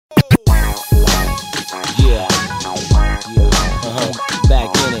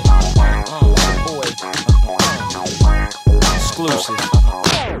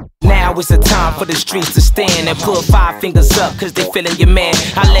it's the time for the streets to stand and put 5 fingers up, cause they feeling your man.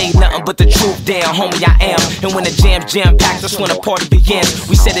 I lay nothing but the truth down, homie, I am. And when the jam's jam-packed, that's when the party begins.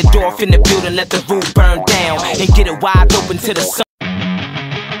 We set the door off in the building, let the roof burn down, and get it wide open to the sun.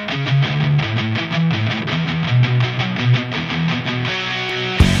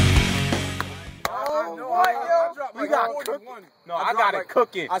 No, I got it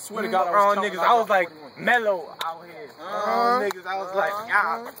cooking. I swear to God, niggas, I was like mellow out here. Niggas, I was like,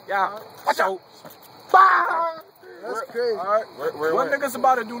 yeah, watch out. Bye. That's crazy. Alright, what niggas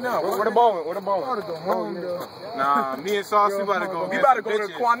about to do now? Where the ball? Where the ball? I'm about to go home, though. Nah, me and Sauce, we about to go. We about to go to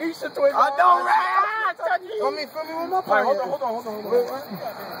the Quanisha situation. I know, right? Feel me with my Hold on.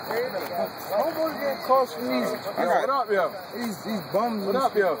 I'm going to get calls from these. What up, yo? These bums. What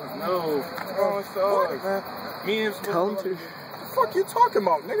up, yo? No. What, man? Me and Counter. What the fuck you talking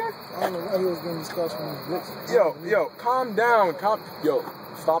about, nigga? I don't know why he was getting these calls from these bitches. Yo, calm down. Yo,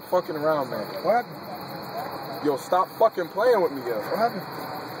 stop fucking around, man. What happened? Yo, stop fucking playing with me, yo. What happened?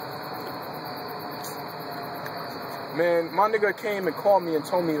 Man, my nigga came and called me and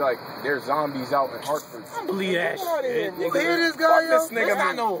told me, like, there's zombies out in Hartford. I believe that shit. You hear this guy, yo? This nigga,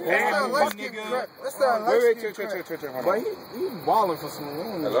 man. Let's get crap. Let's start. Let's get crap. But he wildin' for some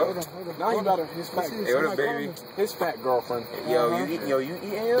women. Hello? Now you got his fat, Hey, what up, baby? His fat girlfriend. Yo, you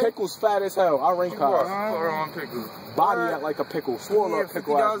eating him? Pickle's fat as hell. I rank her. on pickles. Body out like a pickle. Swollen up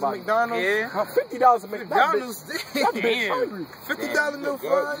pickle ass $50 body. McDonald's? Yeah. $50 a McDonald's. That bitch hungry. $50 milk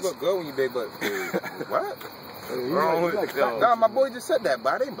fries? You look good when you big, but what? Nah, my boy just said that,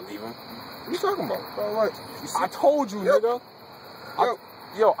 but I didn't believe him. What you talking about? Bro, what? I told you, nigga.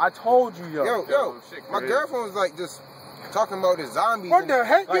 Yo, I told you, yo. Yo, my girlfriend was like just talking about the zombies. What the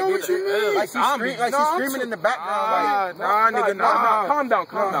heck, yo? What you mean? Like she's screaming in the background. Nah. Calm down.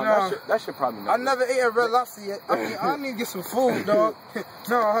 That shit probably not. I never ate a Red Lobster yet. I need to get some food, dog.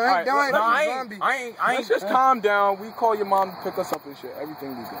 I ain't just calm down. We call your mom to pick us up and shit.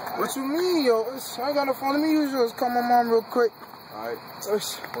 Everything we do. What you mean, yo? I ain't got no phone. Let me use yours. Call my mom real quick. Alright.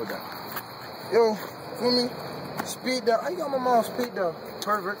 Hold that. Yo, feel me? Speed down. I got my mom speed down.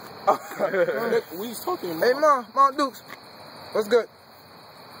 Pervert. We was talking about. Hey, Mom Dukes. What's good?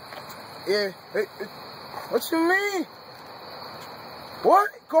 Yeah. Hey, what you mean? What?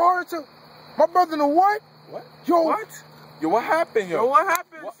 Go her to my brother to what? What? Yo. What? Yo, what happened, yo? What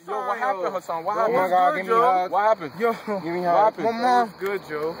happened? What happened, Hassan? What happened? Oh my God, give me hugs. What happened? Yo. Give me What hugs. happened? My mom. Good,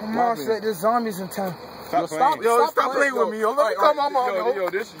 Joe. My mom said there's zombies in town. Stop playing with me. Yo, let me call my mom. Yo,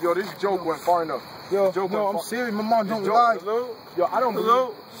 this joke went far enough. Yo, no, I'm serious. My mom don't lie. Yo, I don't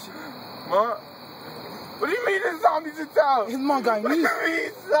believe. Mom? What do you mean there's zombies in town? His mom got me.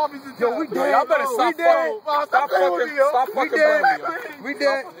 Zombies in town. Yo, we dead. Y'all better stop playing with me, yo. Stop fucking playing with me, We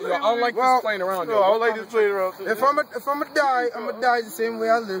dead. yo. I don't like this playing around, yo. I don't like this playing around. If I'ma die, I'ma die the same way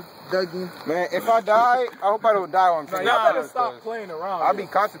I live. Dougie. Man, if I die, I hope I don't die when I'm trying. Y'all better stop playing around. I'll be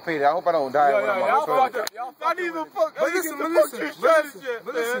constipated. I hope I don't die when I'm Y'all need to fuck. But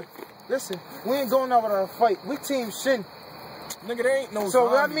listen, we ain't going out without a fight. We team Shin. Nigga, there ain't no so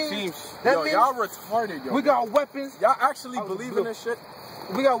that zombie means teams. that Yo, means y'all retarded, yo. We got weapons. Y'all actually believe in this shit?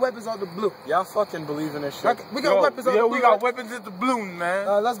 We got weapons out the blue. Y'all fucking believe in this shit? We got weapons out the blue. We got weapons at the blue, man.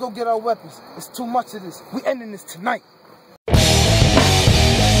 Let's go get our weapons. It's too much of this. We ending this tonight. It's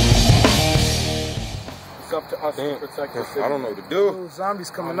up to us to protect the city. I don't know what to do. Those zombies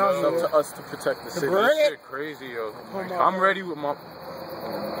coming out. It's up to us to protect the city. This shit crazy, yo. I'm ready with my... Oh my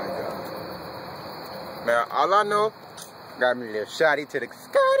God. Man, all I know, got me a little shotty to the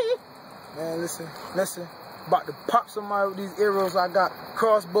Scotty. Man, listen. About to pop somebody with these arrows I got.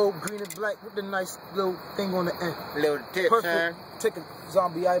 Crossbow, green and black, with the nice little thing on the end. Little tip, perfect. Take a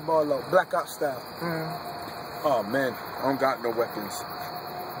zombie eyeball out, Black Ops style. Oh man, I don't got no weapons.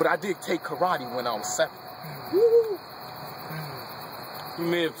 But I did take karate when I was 7. You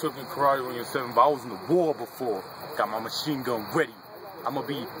may have taken karate when you were 7, but I was in the war before. Got my machine gun ready. I'm gonna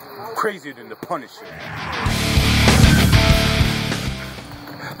be crazier than the Punisher.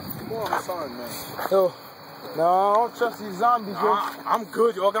 Come on, son, man. Yo, no, I don't trust these zombies, yo. I'm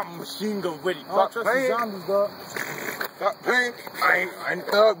good, yo. I got my machine gun ready. I don't trust these zombies, dog. Stop playing. I ain't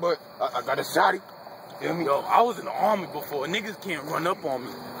thug, but I got a shotty. Yo, I was in the army before. Niggas can't run up on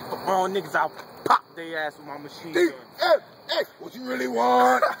me. All niggas, I'll pop their ass with my machine gun. Hey, what you really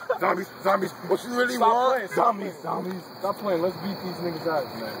want? Zombies, what you really want? Zombies. Stop playing. Let's beat these niggas' ass,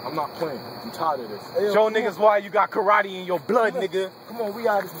 man. I'm not playing. I'm tired of this. Hey, yo, show niggas why you got karate in your blood, nigga. Come on, we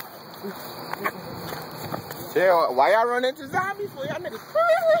out of here. Yeah, why y'all run into zombies for? Y'all niggas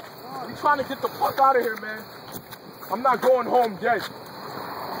crazy. We trying to get the fuck out of here, man. I'm not going home dead.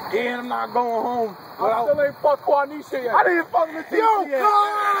 And I'm not going home I still ain't fuck Quanisha yet. I didn't fuck Latifah yet.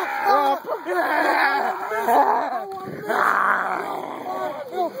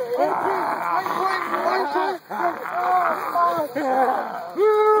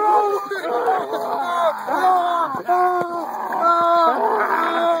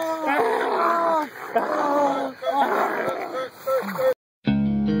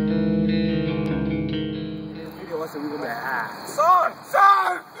 Son!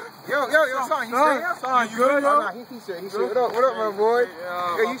 Yo, son, you straight up? Son, you good, yo? Nah, he straight. What up, my boy?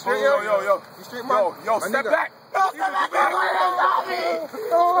 Yo, you straight up? Yo. You straight, man? Yo, step back. Yo, step back.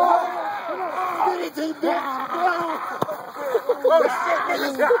 Oh, shit,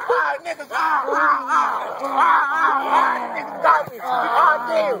 niggas. Niggas got me. Oh,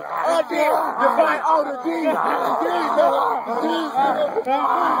 damn. Divine order,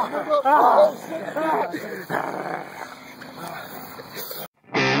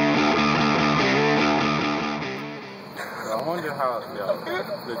 I wonder how,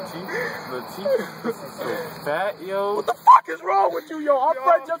 Latifah is so fat, yo. What the fuck is wrong with you, yo? Our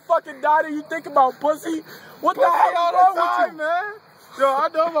friend just fucking died and you think about pussy? What the hell is wrong with you, man? Yo, I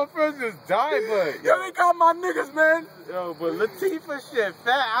know my friends just died, but Yo, they got my niggas, man. yo, but Latifah shit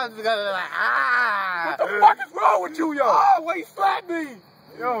fat. I was gonna like, What the fuck is wrong with you, yo? Oh, wait, slap me.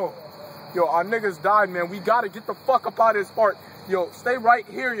 Yo, our niggas died, man. We gotta get the fuck up out of this part. Yo, stay right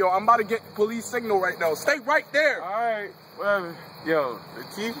here, yo. I'm about to get police signal right now. Stay right there. alright, whatever. Yo,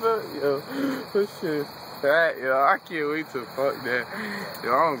 Latifah, yo, this shit fat, yo. I can't wait to fuck that.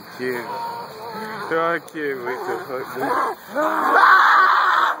 Yo, I don't care. Yo, I can't wait to fuck that.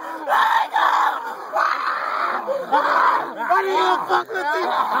 Why do you fuck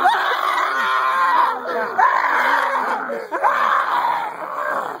Latifah?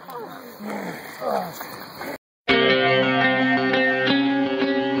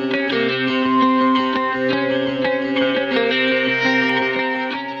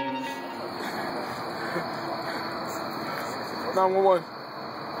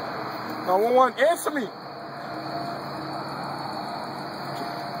 Answer me.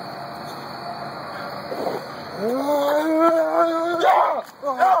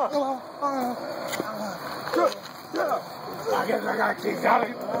 I guess I got kicked out of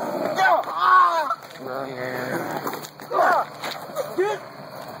it.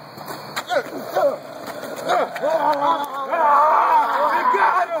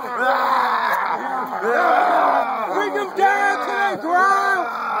 Bring him down to the ground.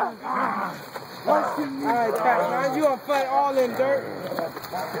 Alright, Pat, you gonna fight all in dirt?